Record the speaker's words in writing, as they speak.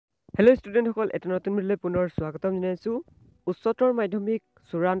Hello' ষ্টুডেণ্টসকল, এটা নতুন ভিডিঅ'লৈ পুনৰ স্বাগতম জনাইছোঁ। উচ্চতৰ মাধ্যমিক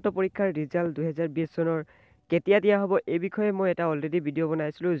চূড়ান্ত পৰীক্ষাৰ ৰিজাল্ট 2020 চনৰ কেতিয়া দিয়া হ'ব এই বিষয়ে মই এটা অলৰেডি ভিডিঅ'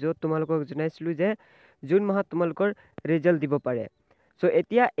 বনাইছিলোঁ, য'ত তোমালোকক জনাইছিলোঁ যে জুন মাহত তোমালোকৰ ৰিজাল্ট দিব পাৰে। চ'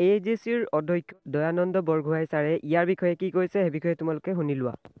 এতিয়া AJCৰ অধ্যক্ষ দয়ানন্দ বৰগোহাঁই ছাৰে ইয়াৰ বিষয়ে কি কৈছে সেই বিষয়ে তোমালোকে শুনি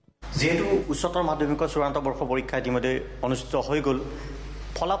লোৱা। যেহেতু উচ্চতৰ মাধ্যমিকৰ চূড়ান্ত বৰ্ষ পৰীক্ষা ইতিমধ্যে অনুষ্ঠিত হৈ গ'ল,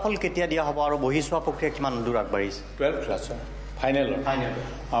 ফলাফল কেতিয়া দিয়া হ'ব আৰু বহি চোৱা প্ৰক্ৰিয়া কিমান দূৰ আগবাঢ়িছে? 12 ক্লাছৰ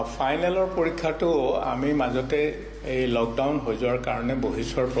ফাইনেলৰ পৰীক্ষাটো আমি মাজতে এই লকডাউন হৈ যোৱাৰ কাৰণে বহি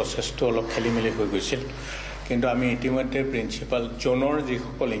চোৱাৰ প্ৰচেছটো অলপ খেলি মেলি হৈ গৈছিল। কিন্তু আমি ইতিমধ্যে প্ৰিন্সিপাল জোনৰ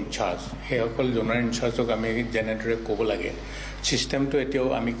যিসকল ইনচাৰ্জ, সেইসকল জোনৰ ইনচাৰ্জক আমি যেনেদৰে ক'ব লাগে ছিষ্টেমটো এতিয়াও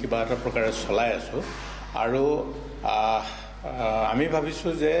আমি কিবা এটা প্ৰকাৰে চলাই আছোঁ। আৰু আমি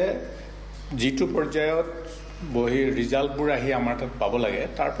ভাবিছোঁ যে যিটো পৰ্যায়ত বহি ৰিজাল্টবোৰ আহি আমাৰ তাত পাব লাগে,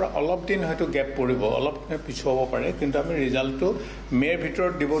 তাৰ পৰা অলপ দিন হয়তো গেপ পৰিব, অলপ পিছুৱাব পাৰে, কিন্তু আমি ৰিজাল্টটো মে'ৰ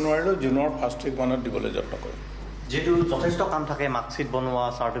ভিতৰত দিব নোৱাৰিলেও জুনৰ ফাৰ্ষ্ট উইকমানত দিবলৈ যত্ন কৰিম। যিহেতু যথেষ্ট কাম থাকে, মাৰ্কশ্বিট বনোৱা,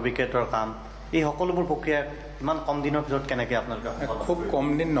 চাৰ্টিফিকেটৰ কাম, এই সকলোবোৰ প্ৰক্ৰিয়া ইমান কম দিনৰ ভিতৰত কেনেকৈ আপোনালোকে? খুব কম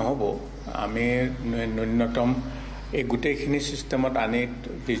দিন নহ'ব। আমি ন্যূনতম এই গোটেইখিনি ছিষ্টেমত আনি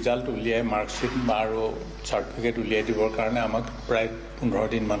ৰিজাল্ট উলিয়াই মাৰ্কশ্বিট আৰু চাৰ্টিফিকেট উলিয়াই দিবৰ কাৰণে আমাক প্ৰায় 15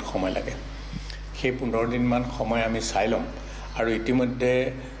 দিনমান সময় লাগে। সেই 15 দিনমান সময় আমি চাই ল'ম। আৰু ইতিমধ্যে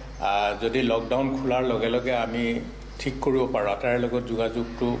যদি লকডাউন খোলাৰ লগে লগে আমি ঠিক কৰিব পাৰোঁ, আটাইৰ লগত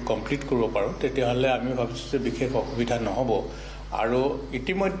যোগাযোগটো কমপ্লিট কৰিব পাৰোঁ, তেতিয়াহ'লে আমি ভাবিছোঁ যে বিশেষ অসুবিধা নহ'ব। আৰু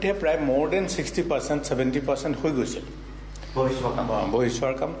ইতিমধ্যে প্ৰায় মোৰ দেন 60%, 70% হৈ গৈছিল। বহি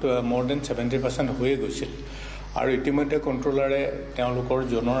চোৱাৰ কাম মোৰ দেন 70% হৈয়ে গৈছিল। আৰু ইতিমধ্যে কণ্ট্ৰলাৰে তেওঁলোকৰ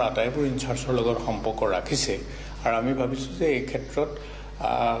জোনৰ আটাইবোৰ ইনচাৰ্জৰ লগত সম্পৰ্ক ৰাখিছে। আৰু আমি ভাবিছোঁ যে এই ক্ষেত্ৰত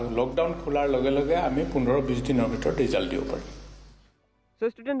লকডাউন খোলাৰ লগে লগে আমি 15-20 দিনৰ ভিতৰত ৰিজাল্ট দিব পাৰিম। চ'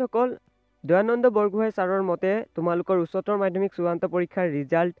 ষ্টুডেণ্টসকল, দয়ানন্দ বৰগোহাঁই ছাৰৰ মতে তোমালোকৰ উচ্চতৰ মাধ্যমিক চূড়ান্ত পৰীক্ষাৰ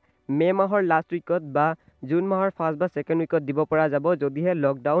ৰিজাল্ট মে' মাহৰ লাষ্ট উইকত বা জুন মাহৰ ফাৰ্ষ্ট বা ছেকেণ্ড উইকত দিব পৰা যাব। যদিহে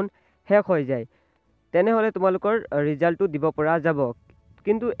লকডাউন শেষ হৈ যায় তেনেহ'লে তোমালোকৰ ৰিজাল্টটো দিব পৰা যাব।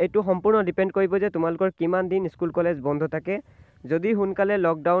 কিন্তু এইটো সম্পূৰ্ণ ডিপেণ্ড কৰিব যে তোমালোকৰ কিমান দিন স্কুল কলেজ বন্ধ থাকে। যদি সোনকালে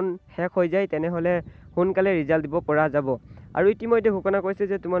লকডাউন শেষ হৈ যায় তেনেহ'লে সোনকালে ৰিজাল্ট দিব পৰা যাব। আৰু ইতিমধ্যে ঘোষণা কৰিছে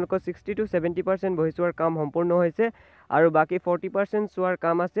যে তোমালোকৰ 60 to 70% বহি চোৱাৰ কাম সম্পূৰ্ণ হৈছে আৰু বাকী 40% চোৱাৰ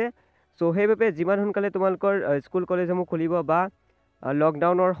কাম আছে। চ' সেইবাবে যিমান সোনকালে তোমালোকৰ স্কুল কলেজসমূহ খুলিব বা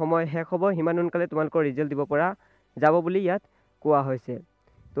লকডাউনৰ সময় শেষ হ'ব, সিমান সোনকালে তোমালোকৰ ৰিজাল্ট দিব পৰা যাব বুলি ইয়াত কোৱা হৈছে।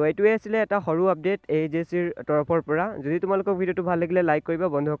 তো এইটোৱে আছিলে এটা সৰু আপডেট AJCৰ তৰফৰ পৰা। যদি তোমালোকৰ ভিডিঅ'টো ভাল লাগিলে লাইক কৰিবা,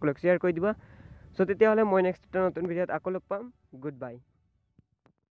 বন্ধুসকলক শ্বেয়াৰ কৰি দিবা। চ' তেতিয়াহ'লে মই নেক্সট এটা নতুন ভিডিঅ'ত আকৌ লগ পাম। Good bye.